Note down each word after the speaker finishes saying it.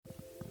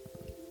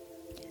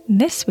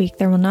This week,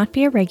 there will not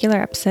be a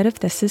regular episode of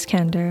This is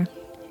Candor.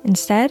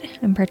 Instead,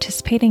 I'm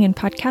participating in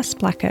Podcast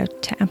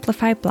Blackout to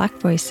amplify Black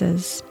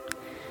voices.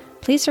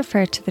 Please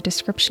refer to the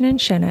description and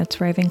show notes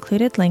where I've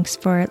included links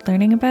for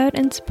learning about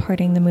and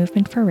supporting the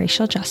movement for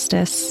racial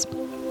justice.